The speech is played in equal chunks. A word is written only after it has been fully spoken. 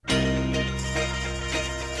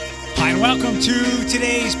welcome to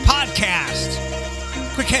today's podcast.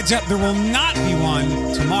 Quick heads up, there will not be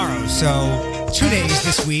one tomorrow, so 2 days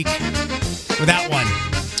this week without one.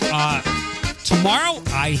 Tomorrow,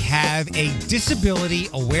 I have a disability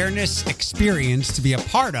awareness experience to be a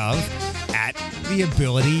part of at the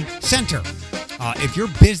Ability Center. If your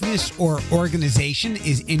business or organization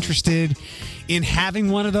is interested in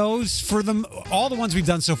having one of those, for them, all the ones we've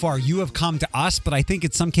done so far, you have come to us, but I think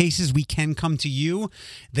in some cases we can come to you.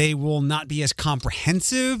 They will not be as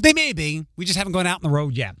comprehensive. They may be. We just haven't gone out on the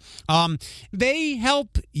road yet. They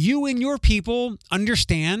help you and your people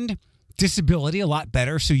understand disability a lot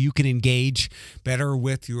better so you can engage better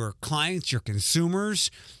with your clients, your consumers,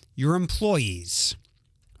 your employees.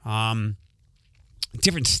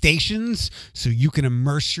 Different stations so you can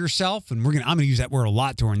immerse yourself, and I'm going to use that word a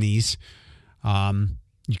lot during these.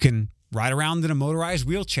 You can ride around in a motorized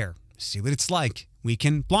wheelchair, see what it's like. We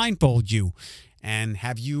can blindfold you and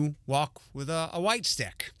have you walk with a white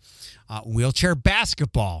stick, wheelchair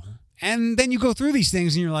basketball. And then you go through these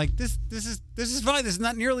things and you're like, this is fine. This is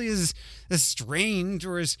not nearly as strange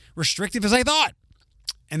or as restrictive as I thought.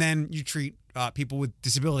 And then you treat people with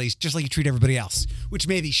disabilities just like you treat everybody else, which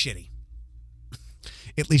may be shitty.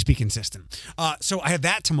 At least be consistent. So I have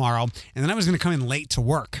that tomorrow, and then I was going to come in late to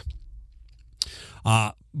work.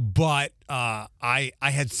 But I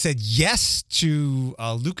had said yes to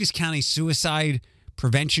Lucas County Suicide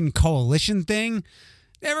Prevention Coalition thing.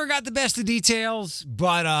 Never got the best of details,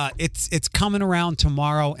 but it's coming around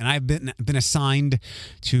tomorrow, and I've been assigned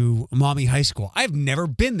to Maumee High School. I've never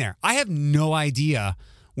been there. I have no idea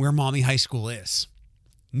where Maumee High School is.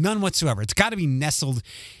 None whatsoever. It's got to be nestled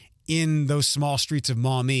in those small streets of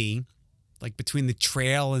Maumee, like between the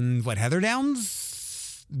trail and Heather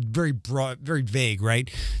Downs? Very broad, very vague, right?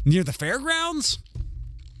 Near the fairgrounds?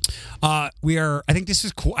 I think this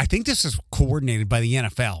is coordinated by the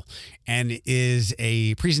NFL and is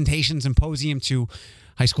a presentation symposium to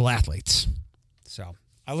high school athletes. So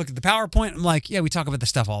I look at the PowerPoint, I'm like, yeah, we talk about this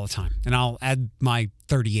stuff all the time, and I'll add my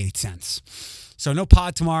 38 cents. So no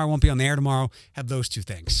pod tomorrow, won't be on the air tomorrow, have those two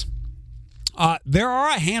things. There are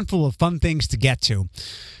a handful of fun things to get to.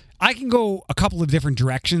 I can go a couple of different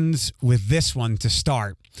directions with this one to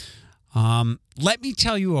start. Let me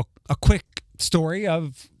tell you a quick story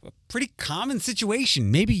of a pretty common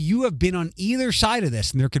situation. Maybe you have been on either side of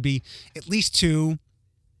this, and there could be at least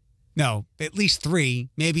three,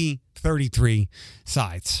 maybe 33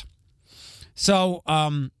 sides. So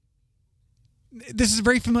this is a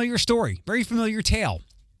very familiar story, very familiar tale.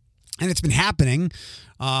 And it's been happening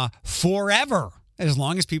forever, as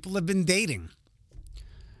long as people have been dating.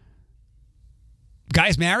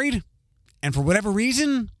 Guy's married, and for whatever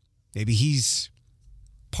reason, maybe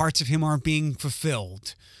parts of him aren't being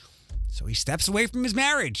fulfilled. So he steps away from his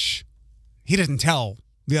marriage. He doesn't tell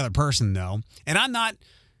the other person, though. And I'm not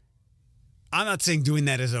saying doing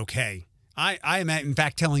that is okay. I am, in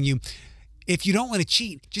fact, telling you, if you don't want to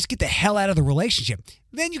cheat, just get the hell out of the relationship.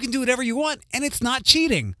 Then you can do whatever you want, and it's not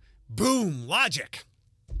cheating. Boom, logic.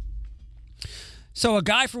 So a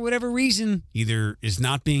guy, for whatever reason, either is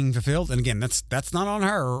not being fulfilled, and again, that's not on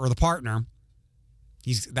her or the partner.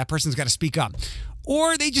 That person's got to speak up.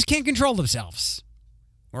 Or they just can't control themselves.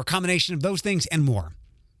 Or a combination of those things and more.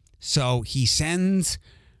 So he sends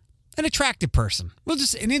an attractive person. Well,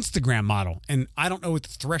 just an Instagram model. And I don't know what the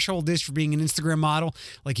threshold is for being an Instagram model.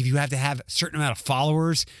 Like, if you have to have a certain amount of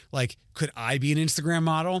followers, like, could I be an Instagram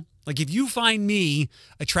model? Like, if you find me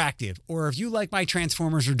attractive, or if you like my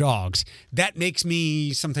Transformers or dogs, that makes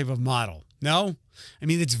me some type of model. No? I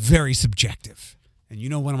mean, it's very subjective. And you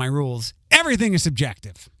know one of my rules, everything is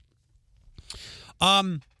subjective.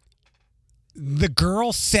 The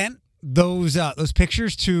girl sent those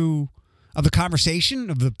pictures of the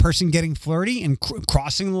conversation of the person getting flirty and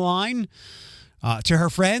crossing the line to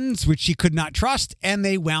her friends, which she could not trust, and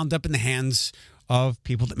they wound up in the hands of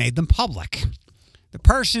people that made them public.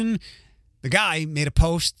 The guy made a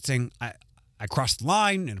post saying, I crossed the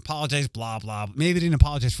line and apologized, blah, blah. Maybe didn't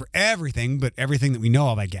apologize for everything, but everything that we know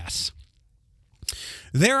of, I guess.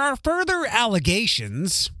 There are further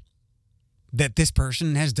allegations that this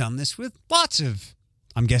person has done this with lots of,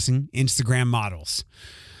 I'm guessing, Instagram models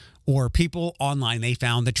or people online they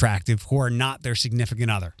found attractive who are not their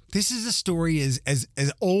significant other. This is a story as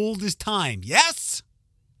old as time. Yes?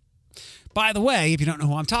 By the way, if you don't know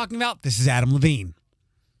who I'm talking about, this is Adam Levine.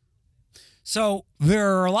 So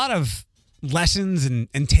there are a lot of lessons and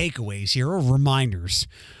takeaways here, or reminders.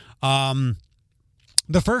 The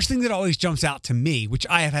first thing that always jumps out to me, which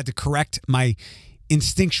I have had to correct my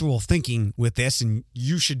instinctual thinking with this, and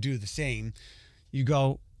you should do the same. You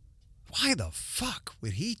go, why the fuck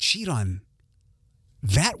would he cheat on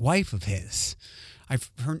that wife of his, I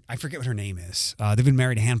forget what her name is. They've been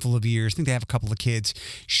married a handful of years. I think they have a couple of kids.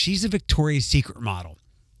 She's a Victoria's Secret model.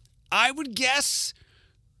 I would guess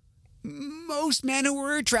most men who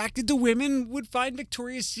are attracted to women would find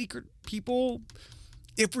Victoria's Secret people,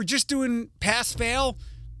 if we're just doing pass-fail,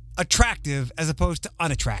 attractive as opposed to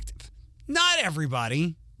unattractive. Not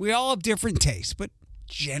everybody. We all have different tastes, but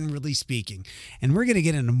generally speaking. And we're going to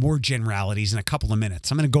get into more generalities in a couple of minutes.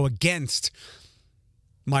 I'm going to go against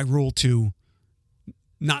my rule to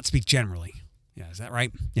not speak generally. Yeah, is that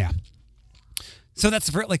right? Yeah. So that's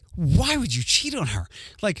the first, like, why would you cheat on her?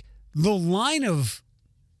 Like, the line of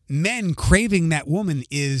men craving that woman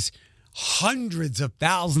is hundreds of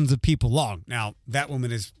thousands of people long. Now, that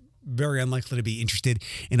woman is very unlikely to be interested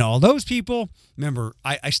in all those people. Remember,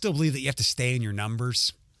 I still believe that you have to stay in your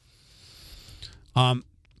numbers.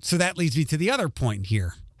 So that leads me to the other point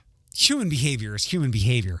here. Human behavior is human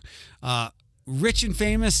behavior. Rich and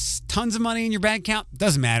famous, tons of money in your bank account,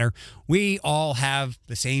 doesn't matter. We all have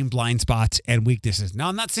the same blind spots and weaknesses. Now,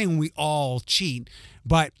 I'm not saying we all cheat,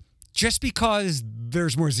 but just because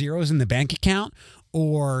there's more zeros in the bank account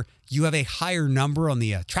or you have a higher number on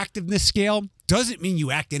the attractiveness scale doesn't mean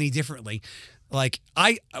you act any differently. Like,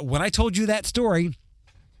 when I told you that story,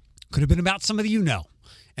 could have been about somebody you know.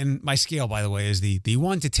 And my scale, by the way, is the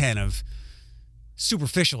 1 to 10 of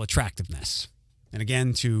superficial attractiveness. And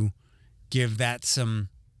again, to give that a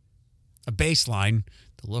baseline,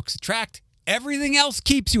 the looks attract, everything else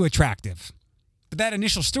keeps you attractive. But that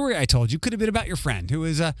initial story I told you could have been about your friend who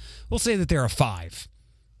is we'll say that they're a 5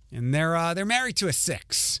 and they're married to a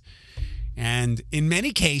 6. And in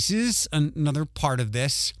many cases, another part of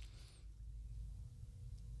this,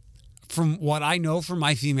 from what I know from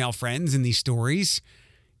my female friends in these stories,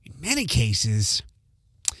 in many cases,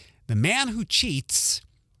 the man who cheats,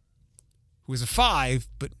 who is a 5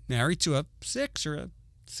 but married to a 6 or a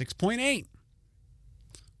 6.8,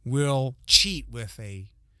 will cheat with a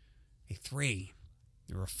 3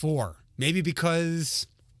 or a 4. Maybe because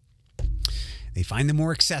they find them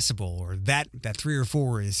more accessible, or that 3 or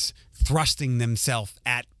 4 is thrusting herself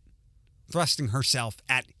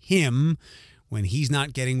at him when he's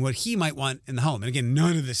not getting what he might want in the home. And again,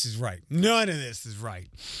 none of this is right. None of this is right.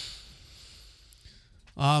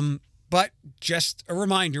 But just a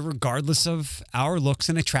reminder, regardless of our looks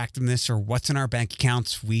and attractiveness or what's in our bank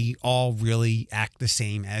accounts, we all really act the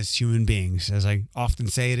same as human beings. As I often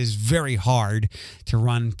say, it is very hard to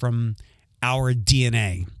run from our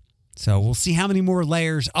DNA. So we'll see how many more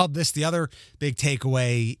layers of this. The other big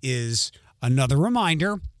takeaway is another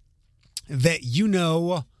reminder that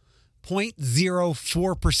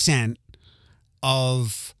 0.04%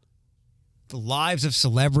 of the lives of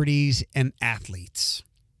celebrities and athletes.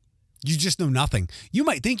 You just know nothing. You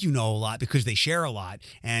might think you know a lot because they share a lot,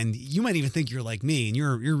 and you might even think you're like me and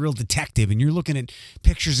you're a real detective and you're looking at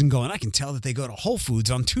pictures and going, I can tell that they go to Whole Foods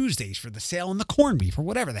on Tuesdays for the sale on the corned beef or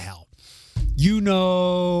whatever the hell. You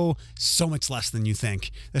know so much less than you think.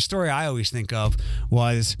 The story I always think of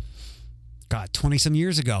was, 20-some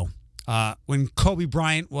years ago, when Kobe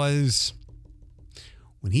Bryant when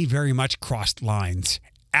he very much crossed lines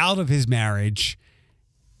out of his marriage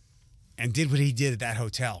and did what he did at that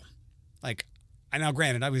hotel. Like, I know,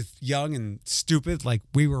 granted, I was young and stupid, like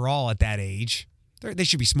we were all at that age. They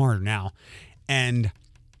should be smarter now. And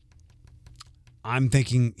I'm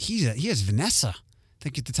thinking, he has Vanessa. I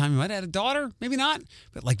think at the time he might have had a daughter, maybe not.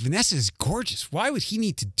 But like, Vanessa is gorgeous. Why would he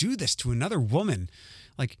need to do this to another woman?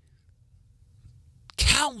 Like,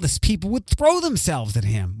 countless people would throw themselves at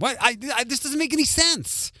him. What? This doesn't make any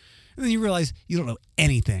sense. And then you realize you don't know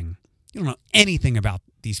anything. You don't know anything about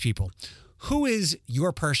these people. Who is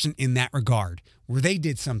your person in that regard, where they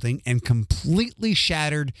did something and completely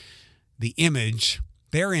shattered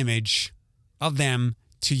their image of them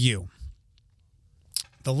to you?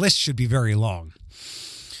 The list should be very long.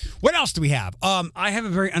 What else do we have? I have a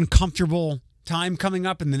very uncomfortable time coming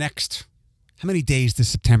up in the next, how many days does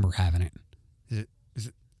September have in it? Is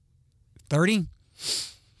it 30?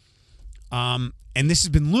 And this has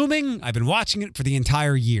been looming. I've been watching it for the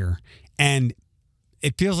entire year. And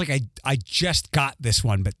it feels like I just got this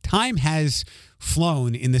one, but time has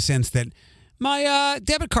flown in the sense that my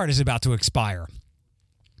debit card is about to expire.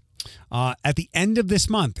 At the end of this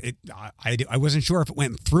month, I wasn't sure if it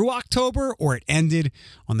went through October or it ended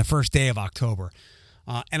on the first day of October.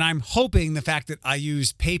 And I'm hoping the fact that I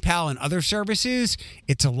use PayPal and other services,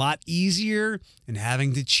 it's a lot easier than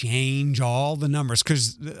having to change all the numbers,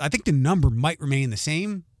 because I think the number might remain the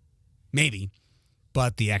same, maybe.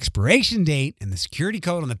 But the expiration date and the security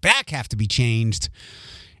code on the back have to be changed.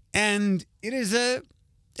 And it's a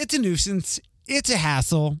nuisance. It's a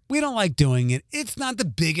hassle. We don't like doing it. It's not the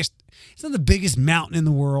biggest mountain in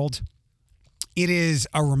the world. It is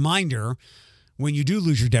a reminder when you do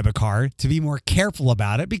lose your debit card to be more careful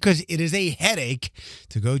about it, because it is a headache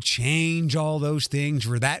to go change all those things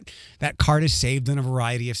where that card is saved in a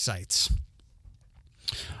variety of sites.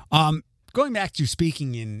 Going back to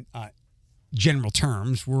speaking in general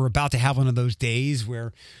terms, we're about to have one of those days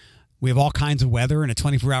where we have all kinds of weather in a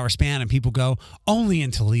 24-hour span, and people go, only in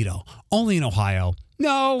Toledo, only in Ohio.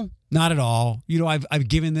 No, not at all. You know, I've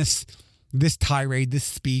given this tirade, this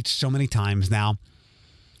speech so many times now.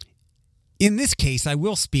 In this case, I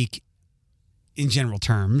will speak in general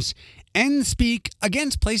terms and speak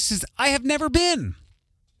against places I have never been.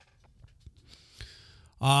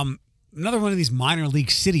 Another one of these minor league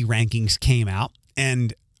city rankings came out,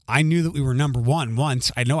 and I knew that we were number one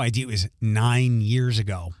once. I had no idea it was 9 years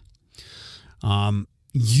ago.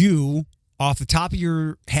 You, off the top of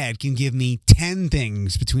your head, can give me 10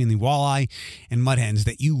 things between the Walleye and Mud Hens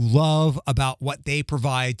that you love about what they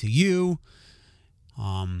provide to you.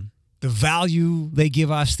 The value they give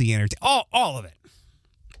us, the entertainment, all of it.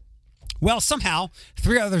 Well, somehow,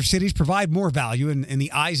 3 other cities provide more value in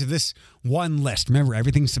the eyes of this one list. Remember,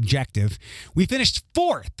 everything's subjective. We finished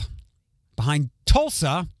 4th behind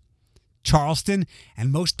Tulsa, Charleston,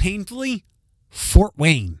 and most painfully, Fort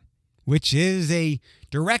Wayne, which is a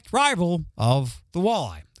direct rival of the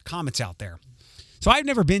Walleye. The Comets out there. So I've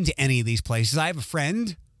never been to any of these places. I have a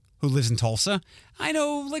friend who lives in Tulsa. I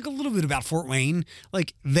know like a little bit about Fort Wayne.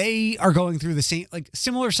 Like they are going through the same, like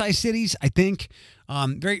similar sized cities, I think.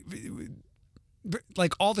 Very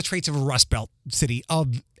like all the traits of a Rust Belt city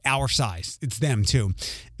of our size. It's them too.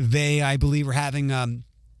 They, I believe, are having a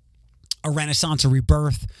renaissance, a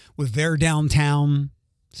rebirth with their downtown.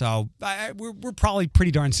 So we're probably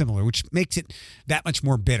pretty darn similar, which makes it that much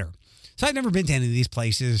more bitter. So I've never been to any of these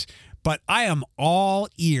places, but I am all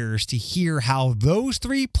ears to hear how those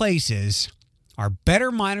 3 places are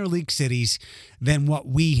better minor league cities than what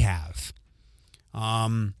we have.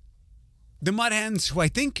 The Mud Hens, who I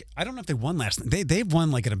don't know if they won last night. They've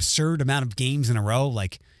won like an absurd amount of games in a row.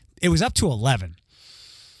 Like it was up to 11.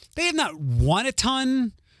 They have not won a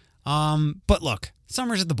ton. But look,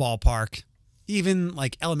 summer's at the ballpark. Even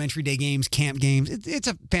like elementary day games, camp games, it's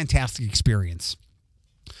a fantastic experience.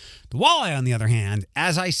 The Walleye, on the other hand,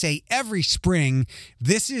 as I say every spring,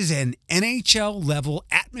 this is an NHL level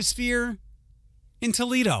atmosphere in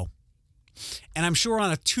Toledo. And I'm sure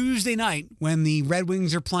on a Tuesday night when the Red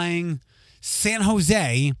Wings are playing San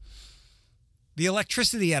Jose, the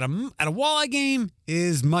electricity at a Walleye game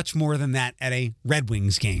is much more than that at a Red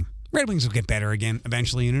Wings game. Red Wings will get better again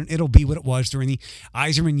eventually, and it'll be what it was during the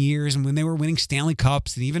Yzerman years and when they were winning Stanley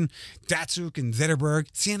Cups, and even Datsuk and Zetterberg.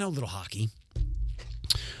 See, I know a little hockey.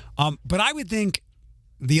 But I would think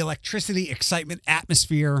the electricity, excitement,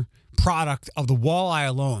 atmosphere, product of the Walleye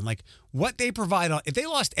alone, like what they provide, if they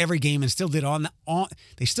lost every game and still did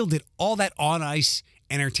they still did all that on ice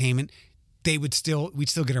entertainment, we'd still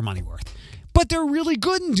get our money worth. But they're really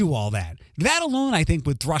good and do all that. That alone, I think,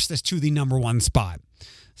 would thrust us to the number 1 spot.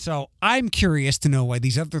 So I'm curious to know why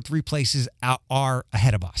these other 3 places are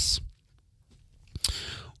ahead of us.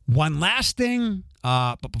 One last thing,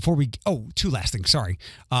 but before two last things, sorry.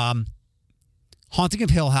 Haunting of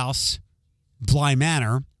Hill House, Bly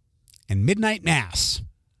Manor, and Midnight Mass.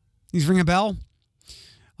 These ring a bell?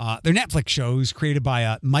 They're Netflix shows created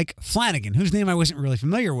by Mike Flanagan, whose name I wasn't really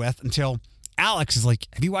familiar with until Alex is like,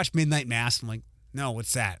 have you watched Midnight Mass? I'm like, no,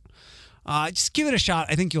 what's that? Just give it a shot.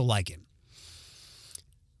 I think you'll like it.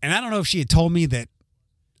 And I don't know if she had told me that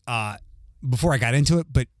before I got into it,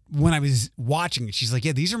 but when I was watching it, she's like,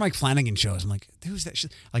 yeah, these are Mike Flanagan shows. I'm like, who's that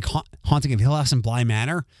shit? Like Haunting of Hill House and Bly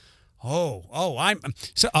Manor?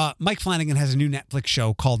 Mike Flanagan has a new Netflix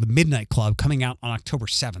show called The Midnight Club coming out on October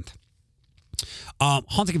 7th.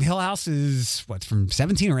 Haunting of Hill House is, from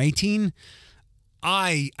 17 or 18?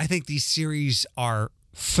 I think these series are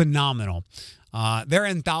phenomenal. They're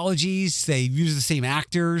anthologies. They use the same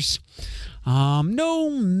actors. No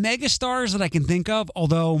megastars that I can think of,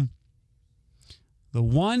 although the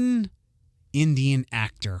one Indian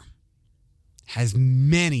actor has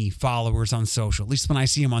many followers on social, at least when I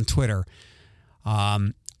see him on Twitter.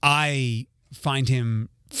 I find him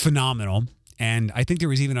phenomenal, and I think there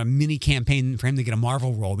was even a mini campaign for him to get a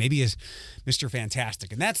Marvel role, maybe as Mr.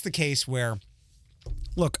 Fantastic. And that's the case where,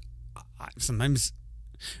 look, sometimes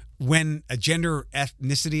when a gender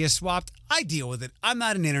ethnicity is swapped, I deal with it. I'm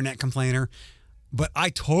not an internet complainer, but I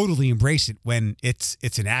totally embrace it when it's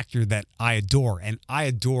an actor that I adore, and I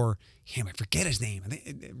adore him. I forget his name. I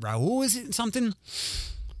think Raul, is it something?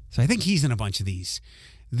 So I think he's in a bunch of these.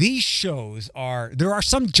 these shows there are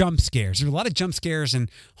some jump scares. There are a lot of jump scares in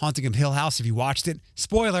Haunting of Hill House if you watched it.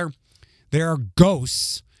 Spoiler, there are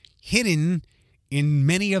ghosts hidden in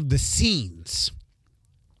many of the scenes.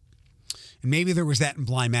 And maybe there was that in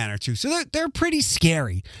Bly Manor too. So they're pretty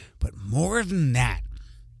scary. But more than that,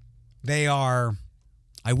 they are,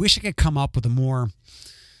 I wish I could come up with a more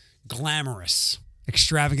glamorous,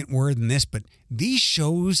 extravagant word than this, but these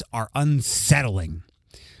shows are unsettling.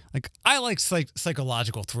 Like, I like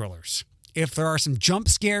psychological thrillers. If there are some jump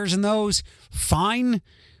scares in those, fine.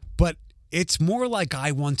 But it's more like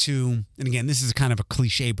I want to, and again, this is kind of a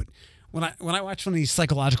cliche, but when I watch one of these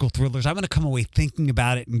psychological thrillers, I'm going to come away thinking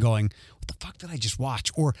about it and going, what the fuck did I just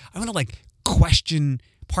watch? Or I'm going to question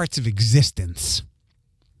parts of existence.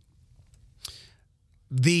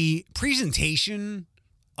 The presentation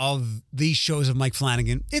of these shows of Mike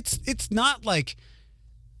Flanagan, it's not like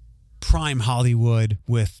prime Hollywood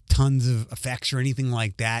with tons of effects or anything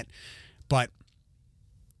like that, but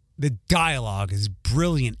the dialogue is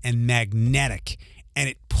brilliant and magnetic, and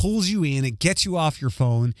it pulls you in, it gets you off your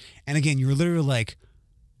phone, and again, you're literally like,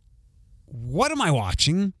 what am I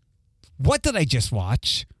watching? What did I just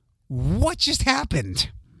watch? What just happened?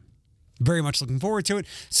 Very much looking forward to it.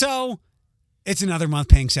 So, it's another month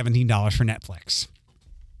paying $17 for Netflix.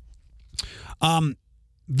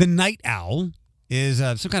 The Night Owl is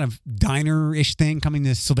some kind of diner-ish thing coming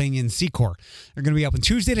to Sylvania and Secor. They're going to be open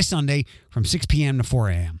Tuesday to Sunday from 6 p.m. to 4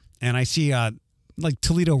 a.m. And I see,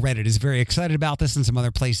 Toledo Reddit is very excited about this and some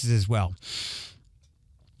other places as well.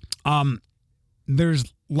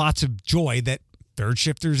 There's lots of joy that third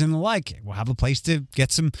shifters and the like will have a place to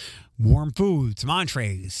get some warm food, some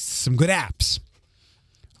entrees, some good apps.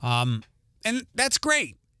 And that's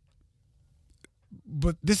great.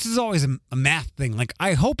 But this is always a math thing. Like,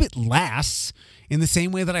 I hope it lasts in the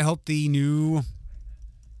same way that I hope the new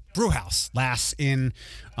brew house lasts in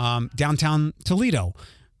downtown Toledo.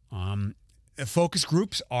 Focus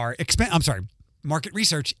groups are market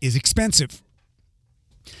research is expensive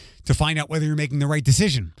to find out whether you're making the right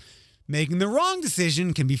decision. Making the wrong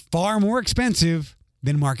decision can be far more expensive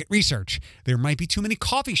than market research. There might be too many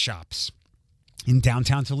coffee shops in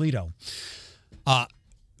downtown Toledo.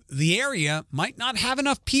 The area might not have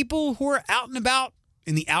enough people who are out and about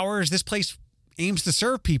in the hours this place aims to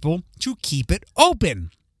serve people to keep it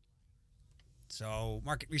open. So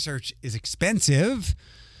market research is expensive.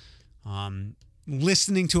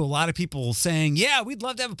 Listening to a lot of people saying, yeah, we'd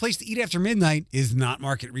love to have a place to eat after midnight is not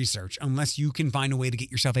market research unless you can find a way to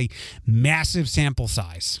get yourself a massive sample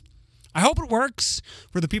size. I hope it works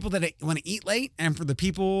for the people that want to eat late and for the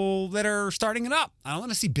people that are starting it up. I don't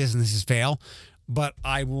want to see businesses fail, but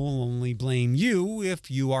I will only blame you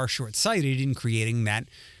if you are short-sighted in creating that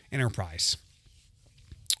enterprise.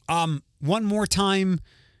 One more time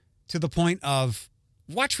to the point of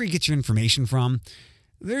watch where you get your information from.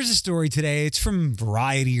 There's a story today. It's from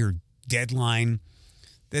Variety or Deadline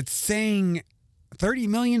that's saying 30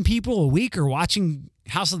 million people a week are watching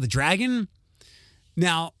House of the Dragon.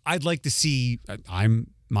 Now, I'd like to see,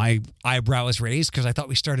 my eyebrow is raised because I thought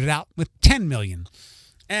we started out with 10 million.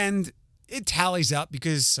 And it tallies up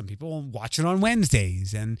because some people watch it on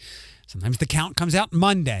Wednesdays and sometimes the count comes out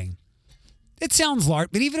Monday. It sounds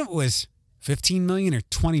large, but even if it was 15 million or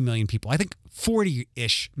 20 million people, I think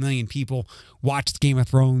 40-ish million people watched Game of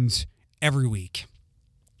Thrones every week.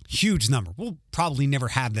 Huge number. We'll probably never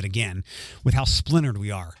have that again with how splintered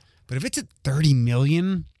we are. But if it's at 30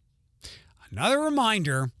 million, another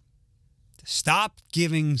reminder to stop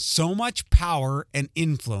giving so much power and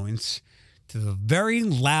influence to the very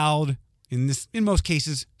loud, in most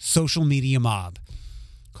cases, social media mob.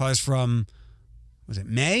 Because from,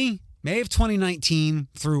 May of 2019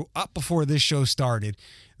 through up before this show started,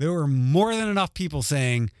 there were more than enough people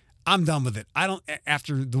saying, I'm done with it.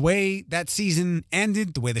 After the way that season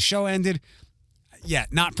ended, the way the show ended,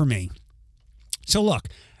 not for me. So look,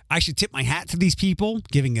 I should tip my hat to these people,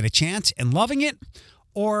 giving it a chance and loving it,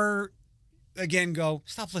 or again go,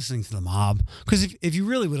 stop listening to the mob. Because if you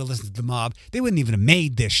really would have listened to the mob, they wouldn't even have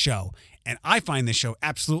made this show. And I find this show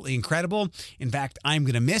absolutely incredible. In fact, I'm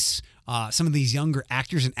going to miss some of these younger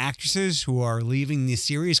actors and actresses who are leaving this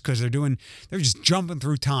series because they're just jumping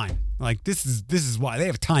through time. Like, this is why they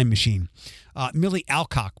have a time machine. Millie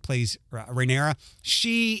Alcock plays Rhaenyra.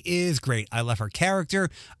 She is great. I love her character.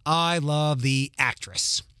 I love the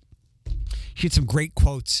actress. She had some great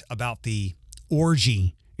quotes about the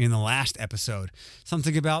orgy in the last episode.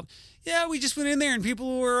 Something about, we just went in there and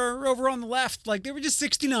people were over on the left, like they were just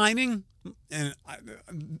 69ing. And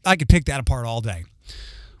I could pick that apart all day.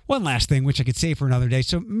 One last thing, which I could save for another day,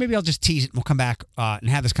 so maybe I'll just tease it and we'll come back and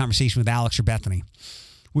have this conversation with Alex or Bethany.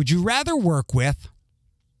 Would you rather work with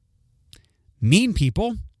mean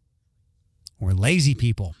people or lazy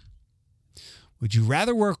people? Would you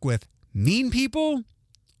rather work with mean people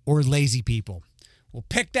or lazy people? We'll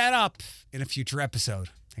pick that up in a future episode.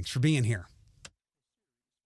 Thanks for being here.